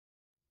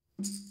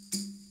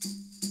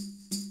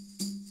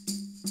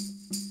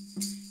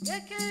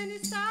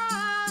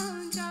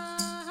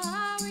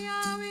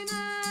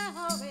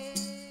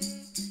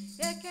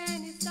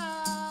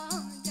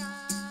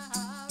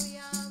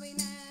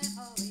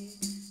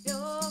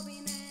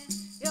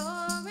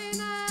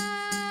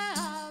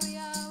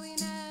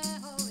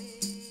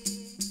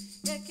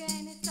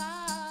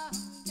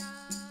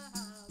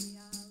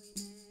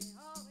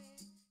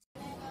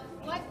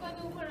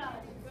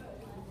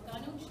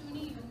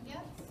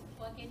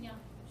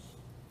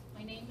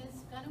My name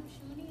is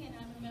and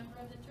I'm a member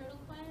of the Turtle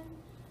Clan.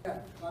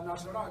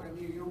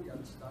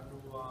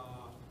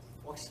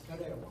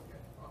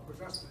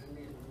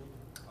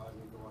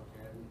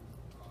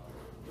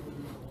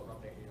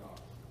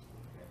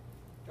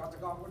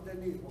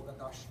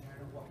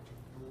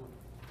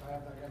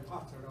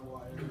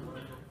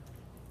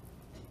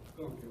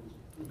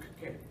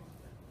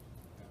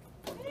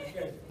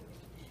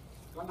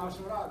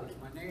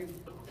 My name,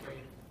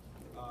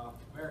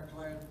 Mayor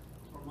Clan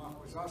from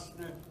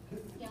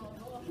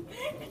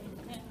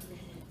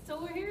So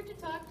we're here to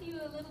talk to you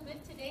a little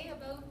bit today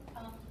about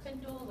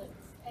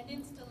condolence and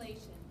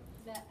installation.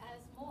 That as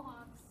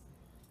Mohawks,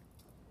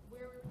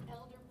 we're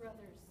elder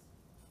brothers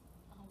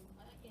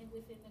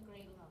within the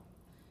Grey Law.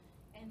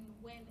 And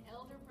when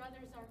elder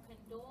brothers are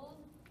condoled,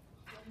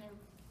 when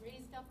they're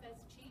raised up as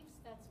chiefs,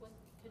 that's what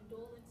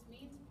condolence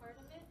means, part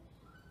of it.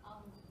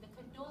 The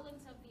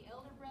condolence of the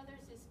elder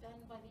brothers is done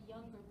by the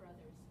younger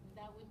brothers.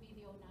 That would be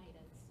the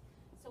Oneidas.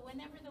 So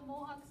whenever the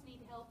Mohawks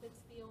need help,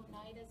 it's the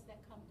Oneidas that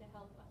come to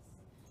help us.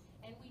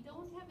 And we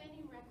don't have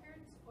any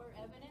records or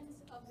evidence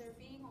of there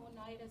being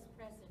Oneidas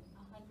present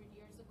 100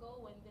 years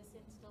ago when this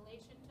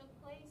installation took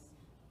place.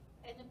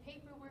 And the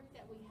paperwork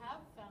that we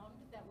have found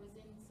that was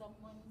in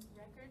someone's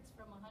records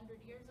from 100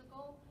 years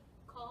ago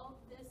called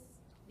this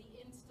the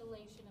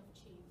installation of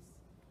chiefs.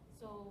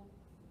 So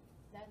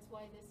that's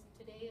why this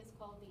today is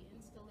called the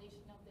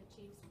installation of the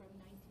chiefs from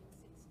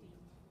 1916.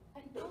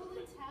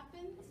 Condolence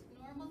happens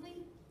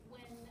normally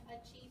when a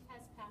chief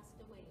has passed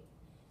away.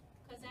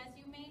 Because as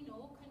you may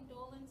know,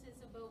 condolence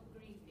is about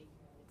grieving.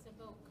 It's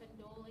about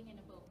condoling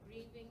and about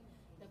grieving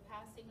the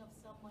passing of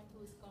someone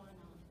who's gone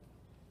on.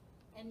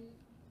 And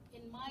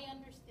in my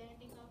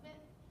understanding of it,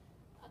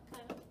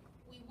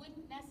 we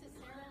wouldn't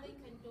necessarily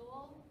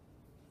condole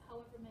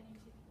however many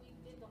chiefs. We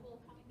did the whole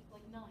count,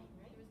 like 9,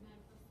 right? There was 9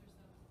 plus or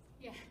so.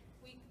 Yeah,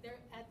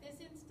 at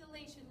this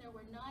installation there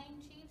were 9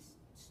 chiefs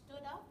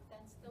stood up.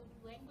 That's the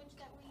language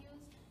that we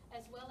use,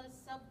 as well as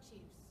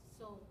sub-chiefs.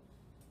 So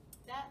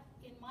that,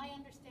 in my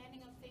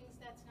understanding of things,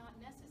 that's not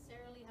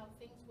necessarily how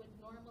things would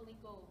normally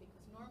go,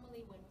 because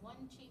normally when one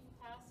chief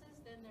passes,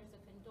 then there's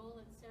a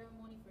condolence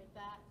ceremony for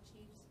that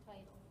chief's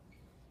title.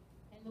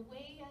 And the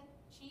way a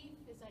chief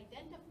is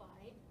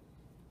identified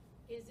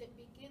is it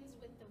begins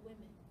with the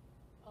women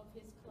of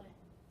his clan.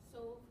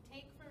 So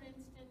take, for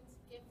instance,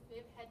 if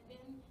it had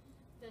been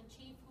the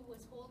chief who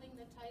was holding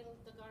the title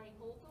Dagari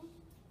Hogum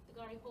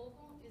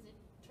is a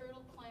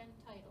Turtle Clan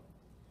title.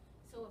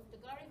 So if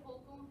Dagari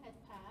Hogum had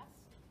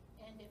passed,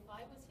 and if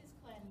I was his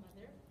clan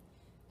mother,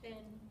 then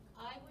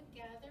I would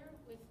gather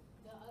with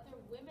the other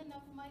women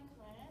of my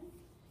clan,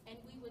 and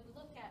we would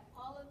look at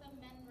all of the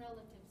men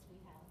relatives we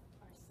have,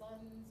 our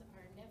sons,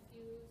 our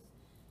nephews,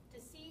 to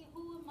see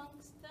who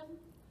amongst them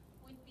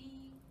would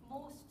be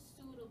most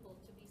suitable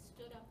to be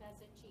stood up as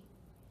a chief.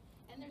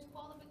 And there's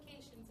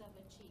qualifications of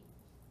a chief.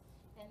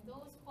 And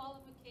those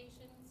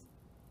qualifications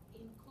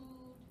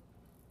include,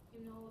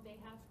 they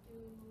have to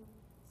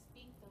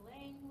speak the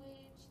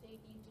language, they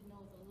need to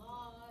know the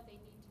law, they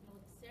need to know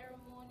the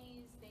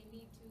ceremonies, they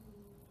need to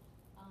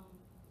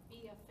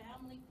be a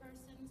family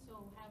person,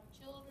 so have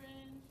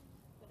children.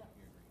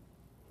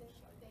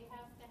 They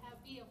have to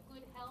be of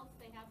good health,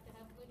 they have to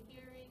have good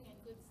hearing and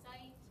good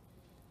sight.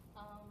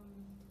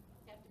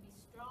 They have to be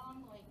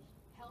strong, like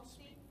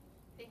healthy.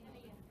 They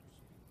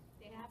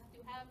have to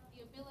have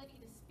the ability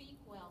to speak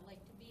well, like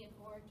to be an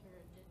orator,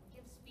 to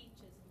give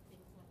speeches and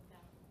things like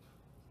that.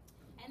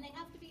 And they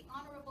have to be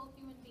honorable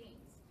human beings.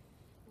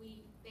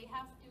 We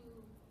have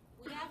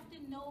to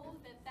know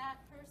that that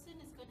person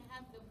is going to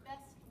have the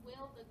best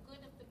will, the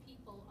good of the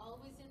people,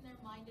 always in their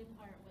mind and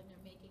heart when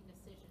they're making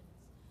decisions.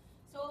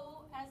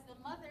 So as the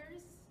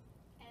mothers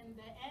and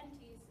the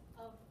aunties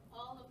of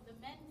all of the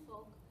men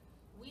folk,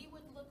 we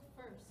would look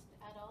first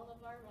at all of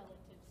our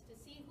relatives to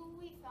see who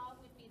we thought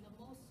would be the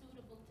most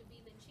suitable to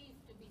be the chief,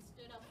 to be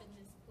stood up in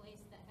this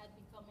place that had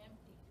become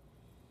empty.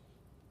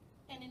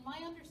 And in my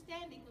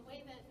understanding, the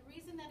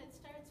reason that it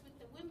starts with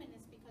the women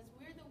is because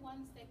we're the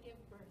ones that give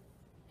birth.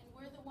 And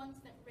we're the ones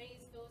that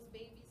raise those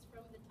babies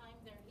from the time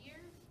they're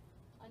here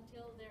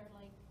until they're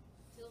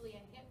till they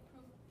hit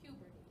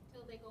puberty,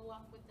 till they go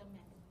off with the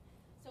men.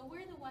 So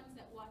we're the ones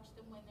that watch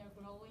them when they're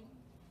growing.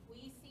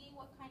 We see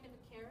what kind of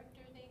a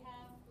character they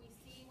have. We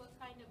see what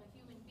kind of a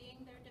human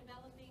being they're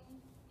developing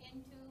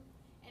into.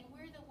 And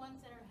we're the ones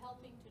that are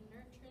helping to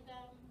nurture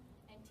them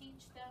and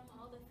teach them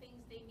all the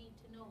things they need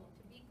to know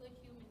to be good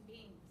human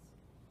beings.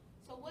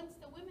 So once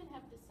the women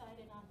have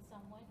decided on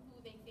someone who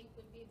they think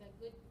would be the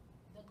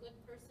good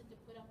person to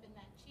put up in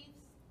that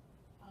chief's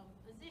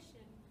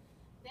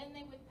then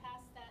they would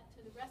pass that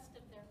to the rest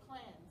of their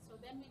clan. So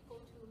then we'd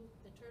go to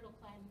the Turtle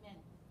Clan men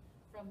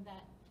from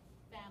that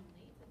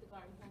family, the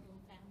Garden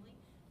family,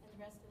 and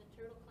the rest of the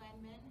Turtle Clan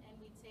men, and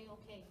we'd say,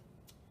 okay,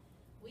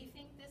 we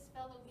think this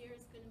fellow here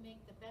is going to make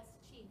the best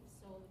chief,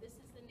 so this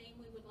is the name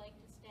we would like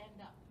to stand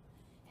up.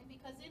 And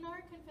because in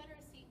our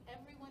confederacy,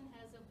 everyone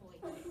has a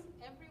voice.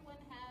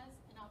 Everyone has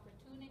an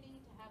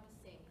opportunity to have a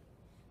say.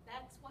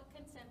 That's what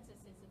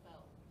consensus is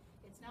about.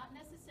 It's not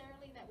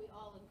necessarily that we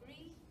all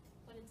agree,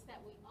 but it's that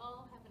we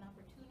all have an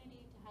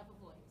opportunity to have a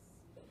voice.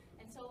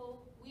 And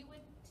so we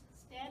would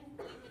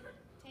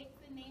take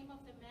the name of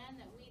the man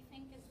that we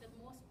think is the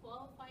most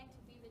qualified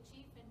to be the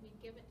chief, and we'd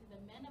give it to the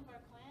men of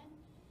our clan.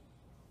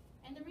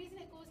 And the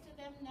reason it goes to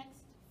them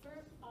next,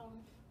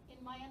 in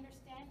my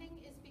understanding,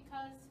 is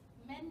because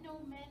men know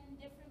men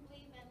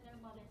differently than their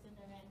mothers and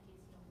their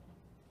aunties know men.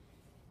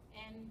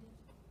 And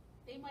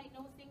they might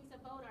know things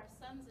about our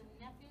sons and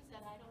nephews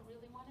that I don't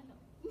really want to know.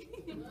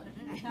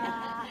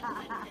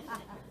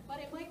 But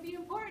it might be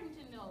important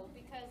to know,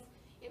 because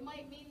it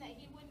might mean that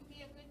he wouldn't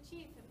be a good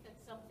chief if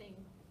it's something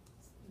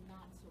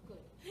not so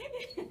good.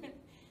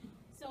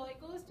 So it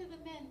goes to the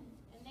men,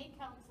 and they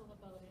counsel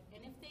about it.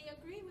 And if they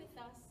agree with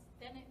us,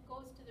 then it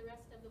goes to the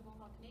rest of the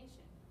Mohawk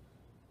Nation,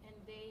 and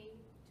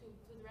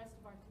to the rest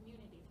of our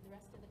community, to the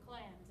rest of the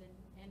clans,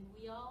 and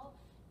we all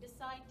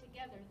decide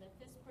together that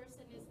this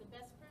person is the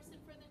best person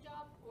for the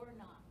job or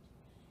not.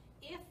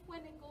 If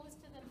when it goes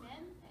to the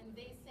men and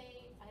they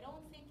say, I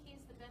don't think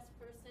he's the best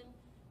person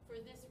for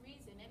this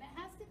reason, and it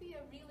has to be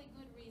a really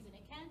good reason.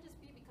 It can't just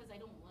be because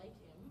I don't like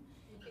him.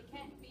 It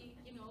can't be,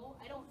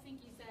 I don't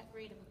think he's that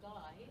great of a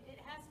guy. It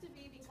has to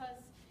be because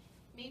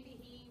maybe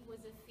he was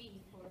a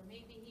thief, or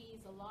maybe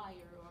he's a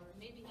liar, or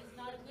maybe he's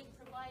not a good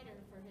provider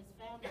for his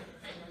family.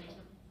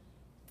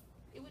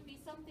 It would be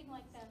something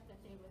like that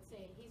they would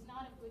say. He's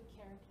not a good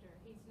character.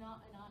 He's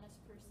not an honest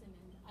person,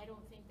 and I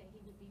don't think that he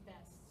would be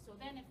best. So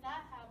then if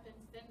that happens,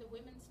 then the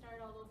women start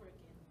all over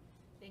again.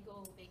 They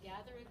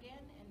gather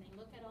again, and they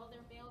look at all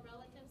their male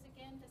relatives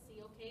again to see,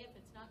 okay, if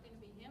it's not going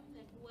to be him,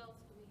 then who else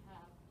do we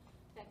have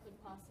that could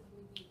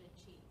possibly be the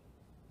chief?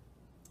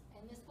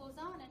 And this goes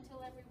on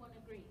until everyone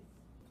agrees.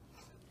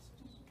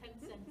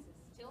 Consensus.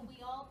 Till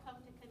we all come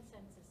to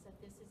consensus that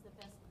this is the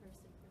best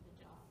person for the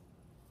job.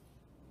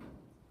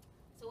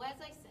 So as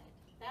I said,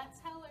 that's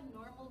how a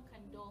normal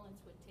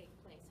condolence would take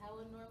place, how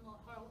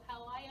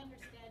I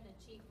understand a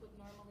chief would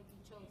normally be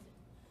chosen.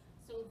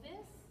 So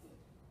this,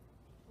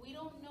 we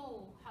don't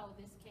know how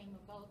this came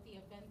about, the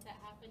event that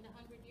happened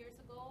 100 years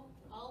ago.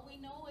 All we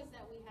know is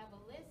that we have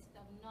a list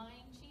of 9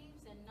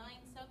 chiefs and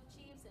 9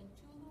 sub-chiefs and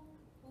 2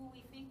 who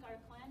we think are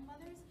clan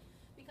mothers,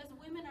 because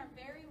women are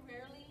very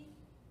rarely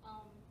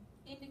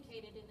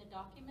indicated in the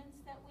documents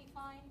that we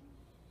find.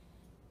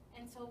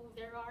 And so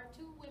there are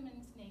 2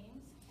 women's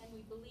names, and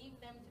we believe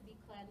them to be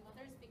clan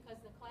mothers because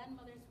the clan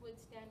mothers would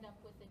stand up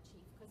with the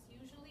chief. Because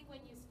usually when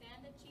you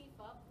stand a chief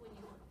up,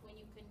 when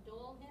you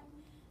condole him,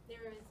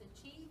 there is a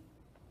chief,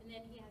 and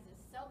then he has a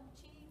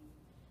sub-chief,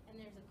 and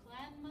there's a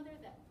clan mother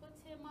that puts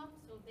him up,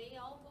 so they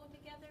all go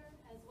together,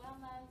 as well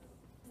as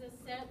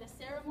the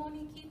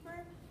ceremony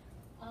keeper.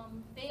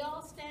 They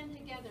all stand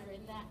together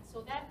in that.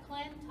 So that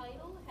clan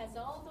title has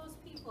all those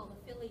people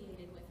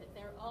affiliated with it.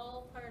 They're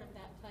all part of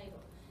that title.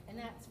 And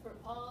that's for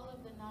all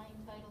of the 9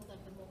 titles of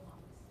the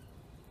Mohawks.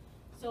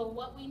 So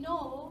what we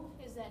know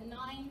is that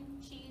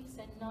 9 chiefs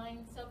and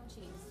 9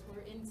 sub-chiefs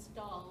were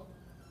installed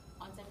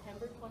on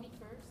September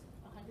 21st,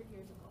 100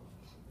 years ago.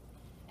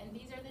 And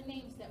these are the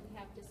names that we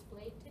have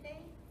displayed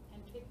today, and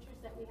pictures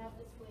that we have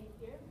displayed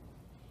here.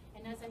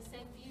 And as I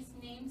said, these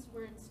names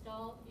were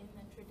installed in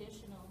the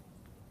traditional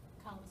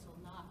council,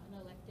 not an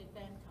elected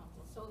band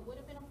council. So it would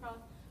have been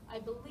I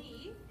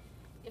believe,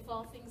 if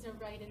all things are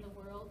right in the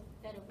world,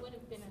 that it would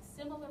have been a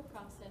similar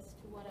process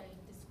to what I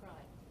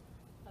described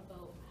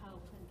about how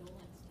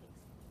condolence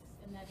takes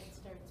place, and that it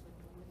starts with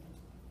the women.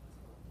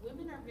 So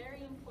women are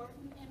very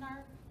important in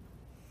our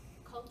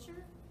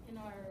culture, in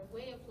our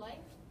way of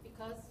life,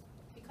 because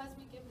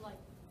we give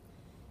life.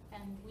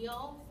 And we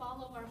all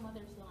follow our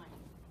mother's line.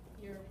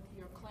 Your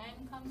clan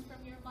comes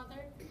from your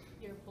mother.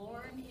 You're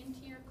born into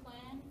your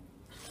clan.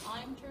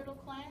 I'm Turtle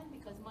Clan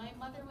because my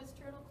mother was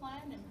Turtle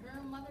Clan, and her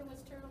mother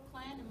was Turtle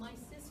Clan, and my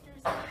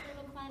sisters are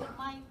Turtle Clan, and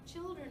my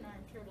children are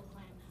Turtle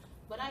Clan.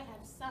 But I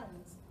have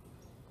sons.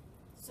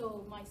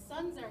 So my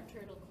sons are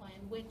Turtle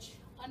Clan, which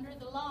under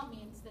the law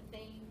means that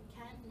they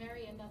can't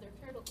marry another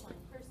Turtle Clan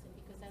person,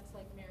 because that's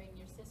like marrying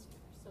your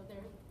sister. So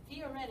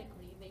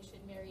theoretically, they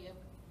should marry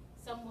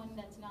someone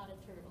that's not a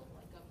turtle,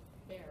 like a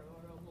bear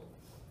or a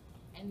wolf.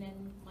 And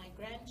then my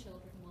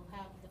grandchildren will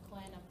have the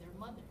clan of their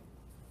mother,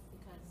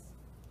 because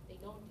they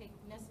don't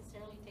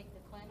necessarily take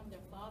the clan of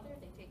their father,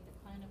 they take the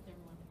clan of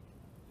their mother.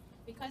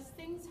 Because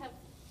things have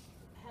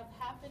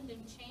happened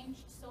and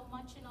changed so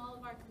much in all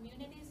of our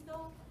communities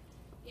though,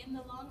 in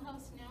the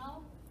Longhouse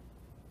now,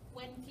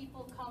 when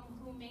people come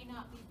who may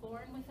not be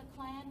born with a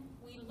clan,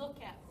 we look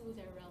at who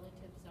their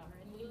relatives are,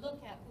 and we look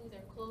at who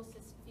their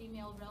closest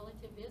female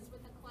relative is with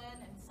a clan,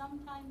 and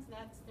sometimes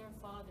that's their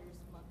father's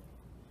mother.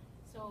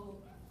 So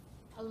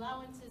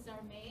allowances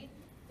are made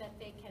that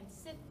they can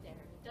sit there.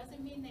 It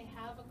doesn't mean they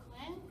have a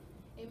clan.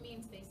 It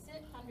means they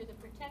sit under the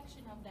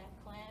protection of that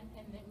clan,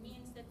 and it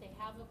means that they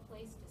have a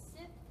place to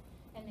sit,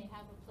 and they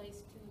have a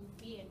place to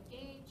be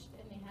engaged,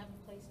 and they have a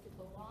place to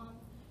belong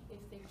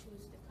if they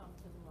choose to come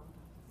to the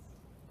Longhouse.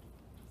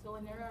 So,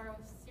 and there are a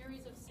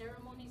series of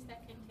ceremonies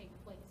that can take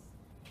place.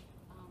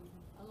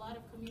 A lot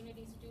of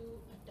communities do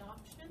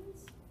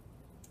adoptions.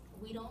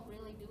 We don't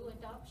really do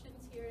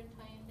adoptions here in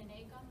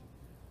Tyendinaga.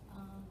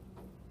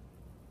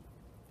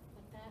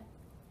 But that,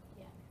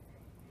 yeah,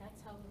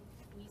 that's how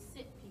we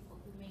sit people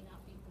who may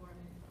not be born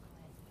in the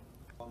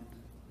clan.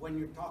 When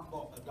you talk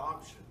about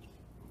adoption,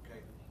 okay,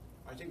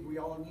 I think we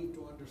all need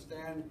to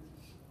understand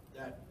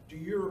that the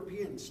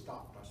Europeans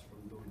stopped us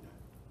from doing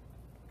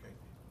that, okay,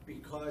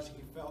 because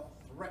he felt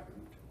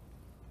threatened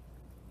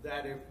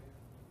that if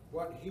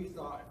what he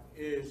thought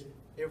is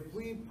if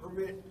we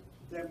permit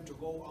them to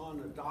go on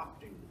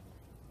adopting,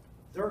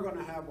 they're going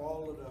to have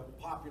all of the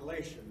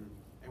population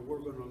and we're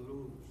going to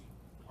lose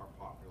our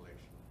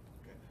population.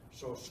 Okay?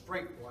 So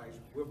strength-wise,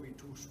 we'll be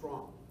too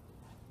strong.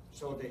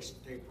 So they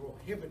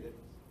prohibited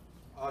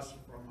us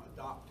from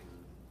adopting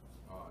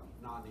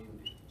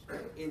non-Indians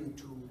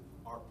into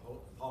our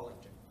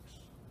politics.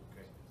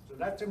 Okay? So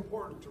that's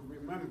important to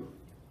remember,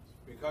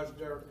 because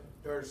there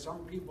are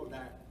some people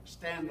that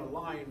stand the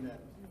line that,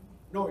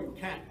 no, you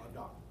can't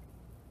adopt.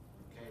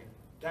 Okay?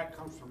 That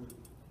comes from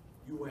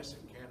U.S.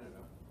 and Canada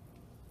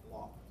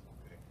law,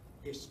 okay?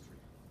 History,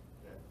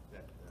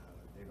 that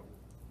they don't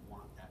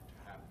want that to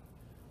happen.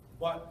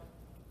 But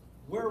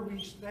where we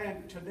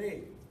stand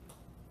today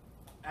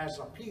as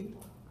a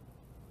people,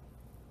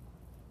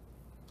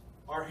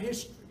 our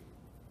history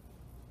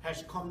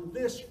has come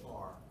this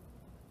far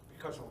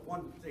because of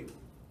one thing.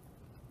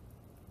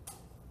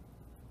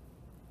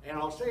 And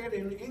I'll say it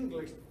in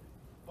English,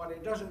 but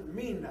it doesn't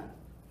mean that.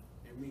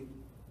 I mean,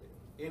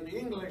 in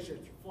English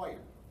it's fire,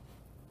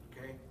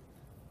 okay?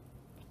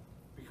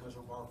 Because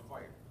of our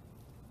fire.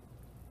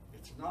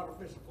 It's not a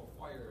physical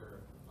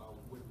fire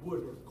with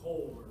wood or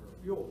coal or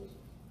fuel.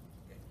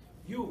 Okay?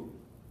 You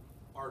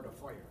are the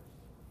fire.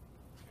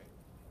 Okay?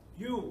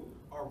 You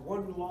are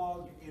one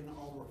log in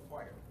our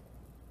fire.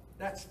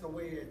 That's the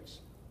way it's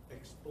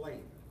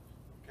explained.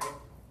 Okay?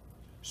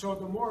 So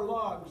the more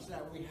logs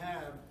that we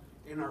have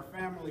in our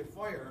family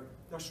fire,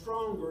 the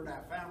stronger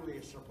that family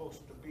is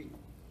supposed to be.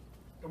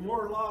 The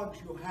more logs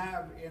you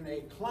have in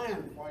a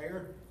clan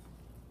fire,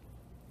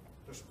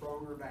 the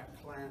stronger that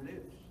clan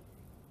is.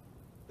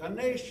 The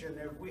nation,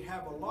 if we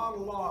have a lot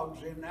of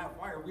logs in that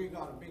fire, we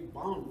got a big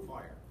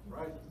bonfire,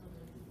 right?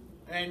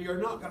 And you're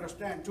not going to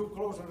stand too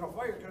close to the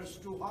fire because it's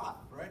too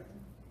hot, right?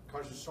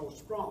 Because it's so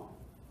strong.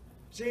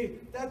 See,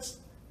 that's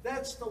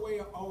the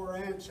way our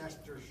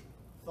ancestors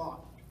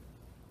thought,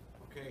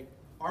 okay?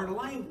 Our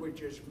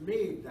language is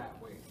made that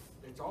way.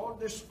 It's all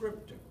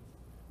descriptive.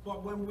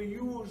 But when we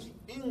use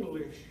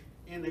English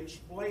in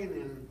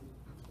explaining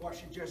what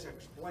she just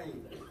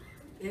explained,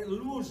 it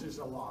loses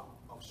a lot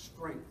of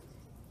strength,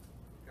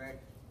 okay?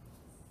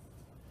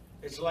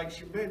 It's like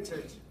she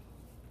mentioned,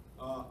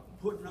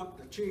 putting up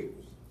the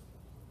chiefs.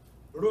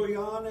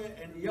 Ruyane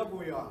and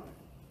Yabuyane,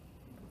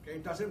 okay,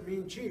 doesn't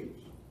mean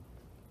chiefs.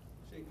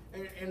 See,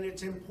 and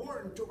it's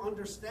important to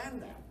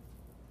understand that,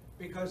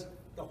 because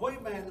the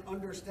white man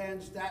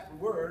understands that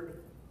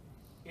word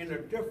in a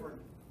different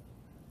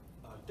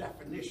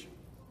definition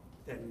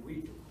than we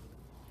do.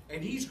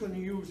 And he's going to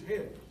use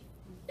his.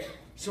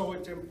 So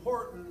it's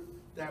important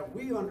that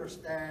we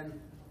understand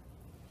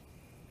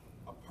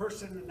a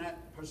person in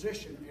that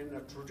position in the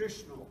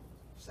traditional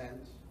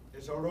sense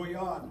is a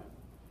Royan.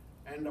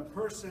 And the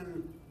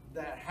person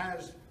that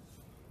has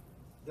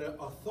the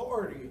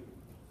authority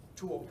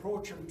to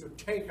approach him to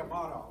take him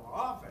out of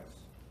office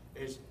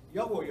is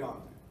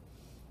Yawoyan.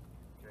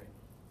 Okay?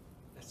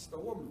 That's the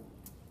woman.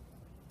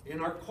 In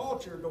our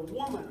culture, the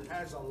woman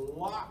has a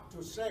lot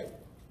to say.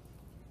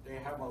 They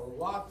have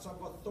lots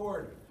of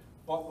authority.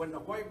 But when the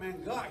white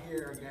man got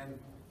here again,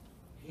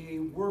 he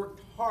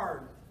worked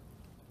hard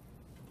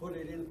to put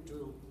it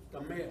into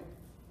the male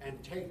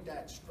and take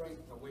that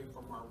strength away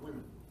from our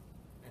women.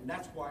 And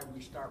that's why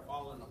we start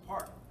falling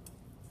apart.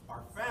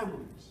 Our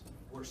families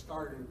were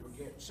starting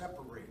to get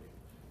separated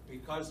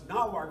because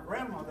now our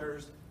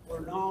grandmothers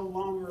were no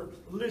longer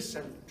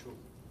listened to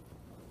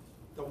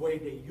the way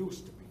they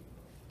used to be.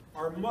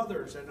 Our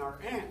mothers and our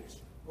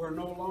aunts were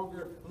no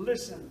longer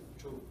listened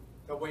to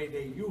the way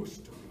they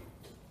used to be.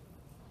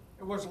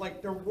 It was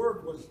like their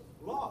word was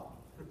law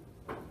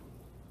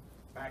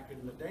back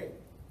in the day,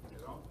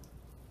 you know.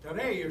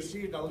 Today you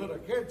see the little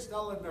kids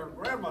telling their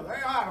grandmother,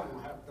 hey, I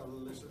don't have to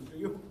listen to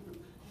you.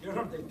 You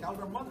know, they tell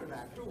their mother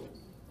that too.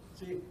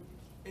 See,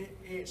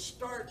 it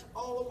starts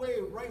all the way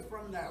right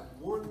from that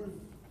one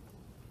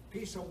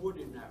piece of wood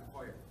in that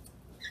fire.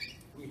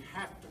 We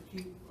have to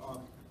keep,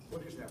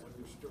 what is that when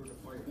you stir the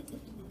fire?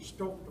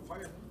 Stoke the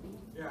fire?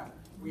 Yeah,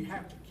 we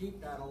have to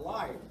keep that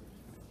alive.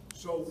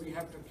 So we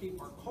have to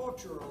keep our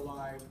culture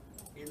alive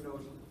in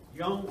those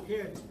young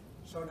kids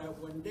so that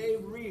when they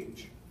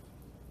reach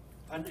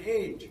an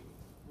age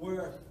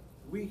where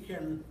we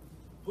can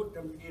put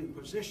them in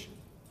position.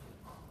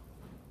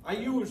 I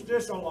use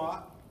this a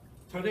lot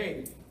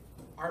today.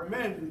 Our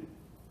men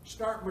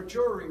start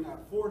maturing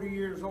at 40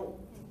 years old.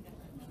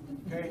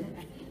 Okay?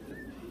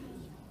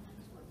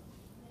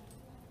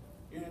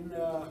 In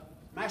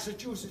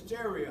Massachusetts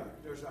area,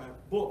 there's a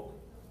book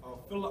of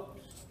Philip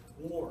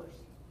Wars.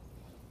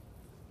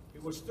 He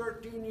was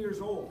 13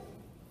 years old.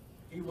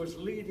 He was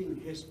leading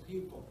his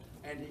people.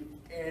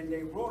 And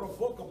they wrote a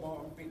book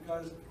about him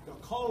because the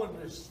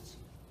colonists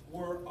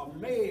were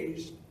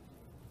amazed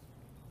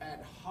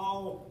at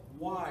how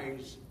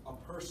wise a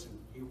person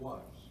he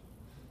was.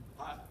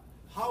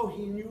 How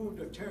he knew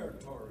the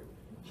territory.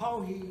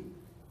 How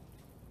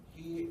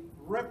he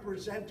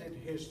represented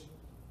his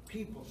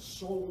people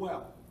so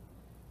well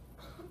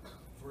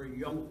for a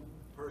young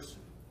person.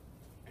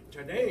 And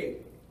today,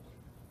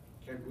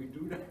 can we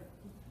do that?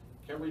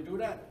 Can we do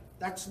that?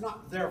 That's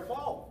not their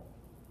fault.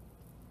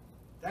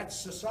 That's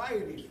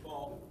society's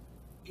fault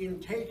in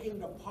taking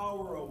the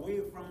power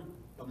away from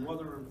the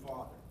mother and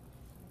father.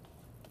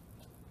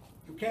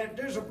 You can't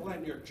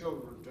discipline your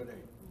children today.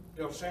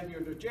 They'll send you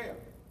to jail.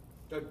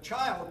 The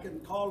child can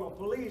call the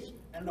police,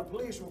 and the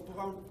police will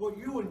put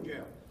you in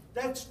jail.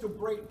 That's to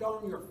break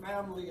down your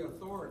family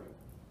authority.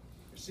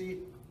 You see?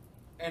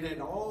 And it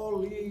all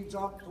leads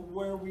up to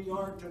where we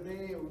are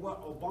today and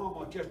what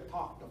Obama just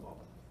talked about.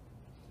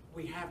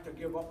 We have to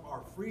give up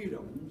our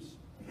freedoms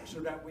so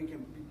that we can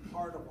be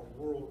part of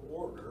a world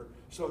order,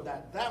 so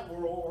that that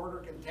world order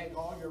can take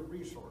all your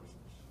resources.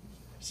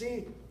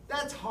 See,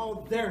 that's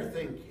how they're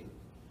thinking.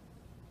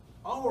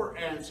 Our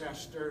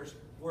ancestors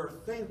were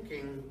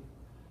thinking,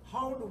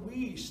 how do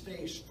we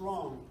stay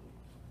strong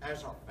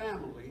as a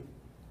family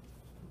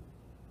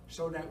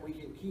so that we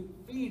can keep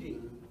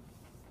feeding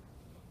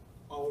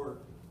our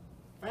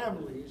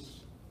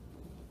families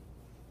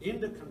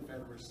in the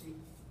Confederacy,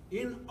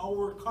 in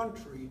our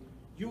country,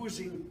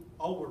 using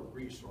our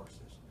resources,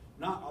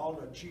 not all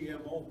the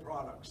GMO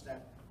products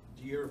that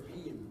the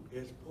European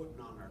is putting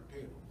on our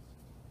table.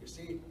 You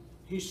see,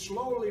 he's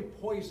slowly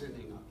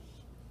poisoning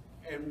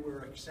us, and we're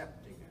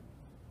accepting it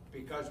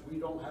because we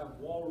don't have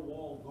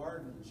wall-to-wall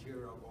gardens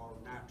here of our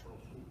natural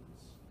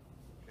foods.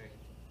 Okay?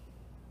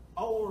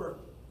 Our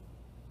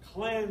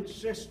clan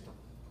system,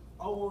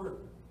 our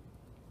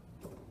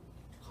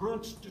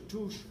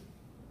Constitution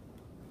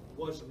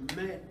was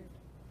meant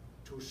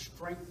to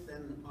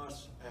strengthen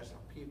us as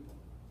a people.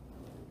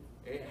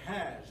 It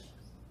has,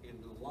 in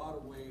a lot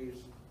of ways,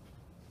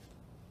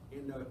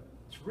 in the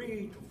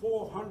 300 to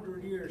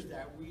 400 years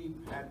that we've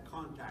had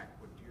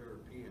contact with the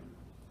European,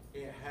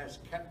 it has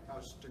kept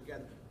us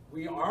together.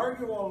 We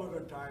argue all of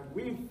the time,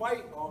 we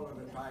fight all of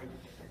the time,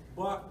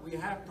 but we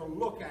have to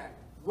look at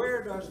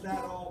where does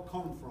that all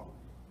come from?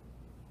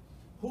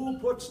 Who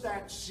puts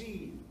that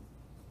seed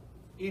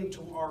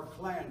into our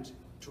clans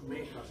to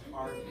make us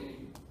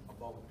argue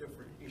about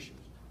different issues?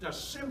 The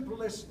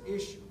simplest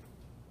issue,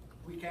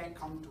 we can't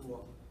come to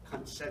a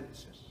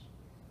consensus.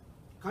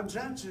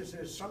 Consensus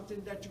is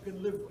something that you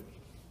can live with.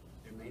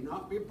 It may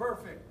not be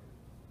perfect,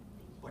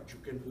 but you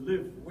can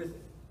live with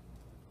it.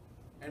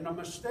 And the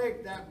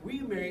mistake that we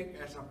make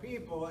as a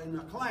people in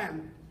the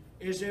clan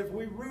is if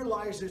we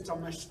realize it's a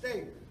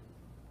mistake,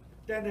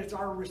 then it's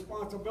our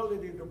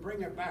responsibility to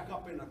bring it back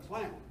up in a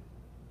clan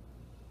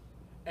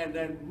and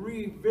then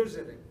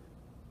revisit it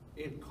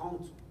in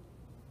council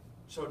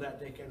so that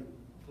they can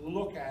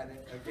look at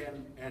it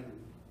again and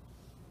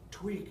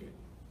tweak it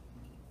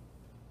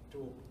to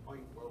a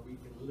point where we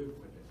can live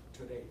with it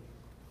today.